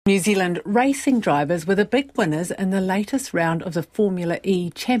New Zealand racing drivers were the big winners in the latest round of the Formula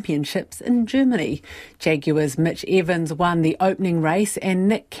E Championships in Germany. Jaguar's Mitch won the opening race, and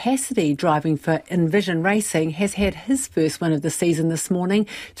Nick Cassidy, driving for Envision Racing, has had his first win of the season this morning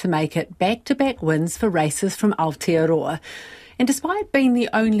to make it back-to-back wins for racers from Aotearoa. And despite being the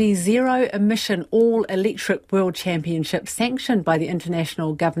only zero-emission all-electric World Championship sanctioned by the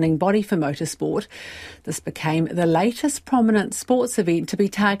international governing body for motorsport, this became the latest prominent sports event to be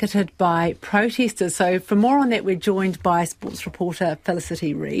targeted by protesters. So for more on that, we're joined by sports reporter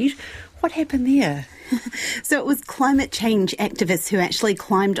Felicity Reid. What happened there? So it was climate change activists who actually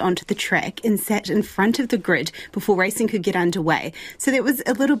climbed onto the track and sat in front of the grid before racing could get underway. So there was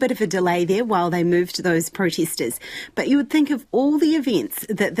a little bit of a delay there while they moved those protesters. But you would think of all the events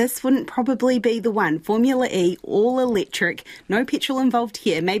that this wouldn't probably be the one. Formula E, all electric, no petrol involved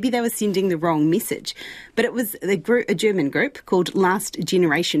here. Maybe they were sending the wrong message. But it was a German group called Last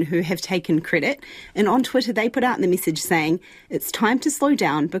Generation who have taken credit. And on Twitter, they put out the message saying, "It's time to slow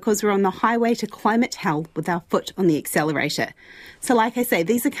down because we're on the highway to climate hell with our foot on the accelerator." So like I say,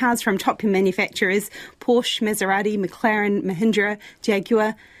 these are cars from top manufacturers, Porsche, Maserati, McLaren, Mahindra,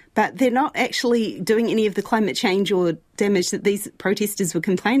 Jaguar, but they're not actually doing any of the climate change or damage that these protesters were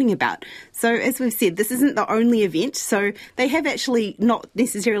complaining about. So as we've said, this isn't the only event. So they have actually, not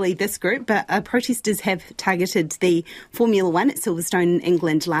necessarily this group, but protesters have targeted the Formula One at Silverstone in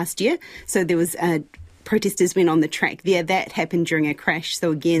England last year. So there was protesters went on the track there. That happened during a crash.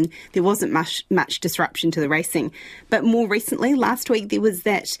 So again, there wasn't much disruption to the racing. But more recently, last week, there was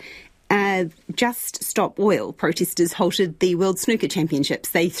that Just Stop Oil protesters halted the World Snooker Championships.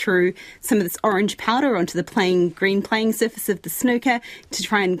 They threw some of this orange powder onto the green playing surface of the snooker to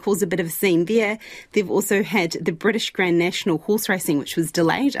try and cause a bit of a scene there. They've also had the British Grand National horse racing, which was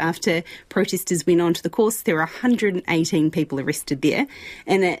delayed after protesters went onto the course. There were 118 people arrested there,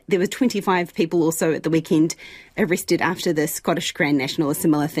 and there were 25 people also at the weekend arrested after the Scottish Grand National, a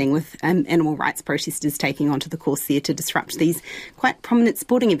similar thing with animal rights protesters taking onto the course there to disrupt these quite prominent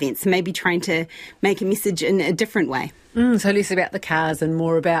sporting events, and maybe trying to make a message in a different way. So less about the cars and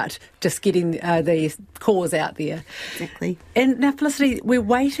more about just getting the cause out there. Exactly. And now, Felicity, we're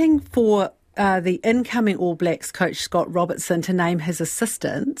waiting for the incoming All Blacks coach Scott Robertson to name his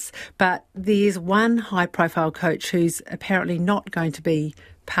assistants, but there's one high-profile coach who's apparently not going to be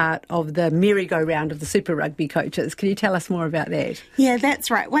part of the merry-go-round of the Super Rugby coaches. Can you tell us more about that? Yeah,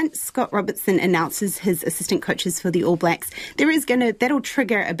 that's right. Once Scott Robertson announces his assistant coaches for the All Blacks, that'll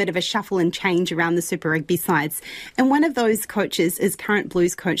trigger a bit of a shuffle and change around the Super Rugby sides. And one of those coaches is current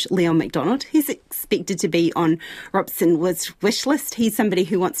Blues coach Leon MacDonald. He's expected to be on Robertson's wish list. He's somebody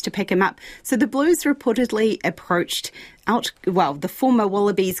who wants to pick him up. So the Blues reportedly approached the former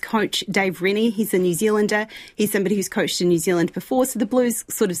Wallabies coach Dave Rennie. He's a New Zealander. He's somebody who's coached in New Zealand before. So the Blues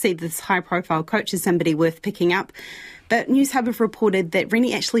sort of see this high-profile coach as somebody worth picking up. But News Hub have reported that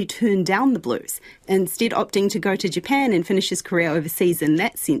Rennie actually turned down the Blues, instead opting to go to Japan and finish his career overseas in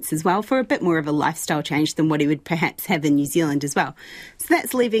that sense as well, for a bit more of a lifestyle change than what he would perhaps have in New Zealand as well. So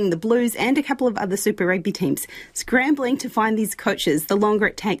that's leaving the Blues and a couple of other Super Rugby teams scrambling to find these coaches the longer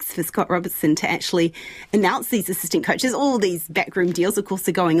it takes for Scott Robertson to actually announce these assistant coaches. All these backroom deals, of course,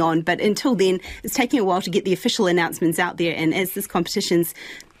 are going on, but until then, it's taking a while to get the official announcements out there, and as this competition's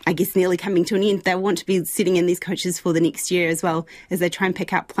nearly coming to an end, they want to be sitting in these coaches for the next year as well, as they try and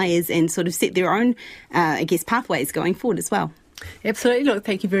pick up players and sort of set their own, pathways going forward as well. Absolutely. Look,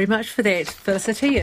 thank you very much for that, Felicity.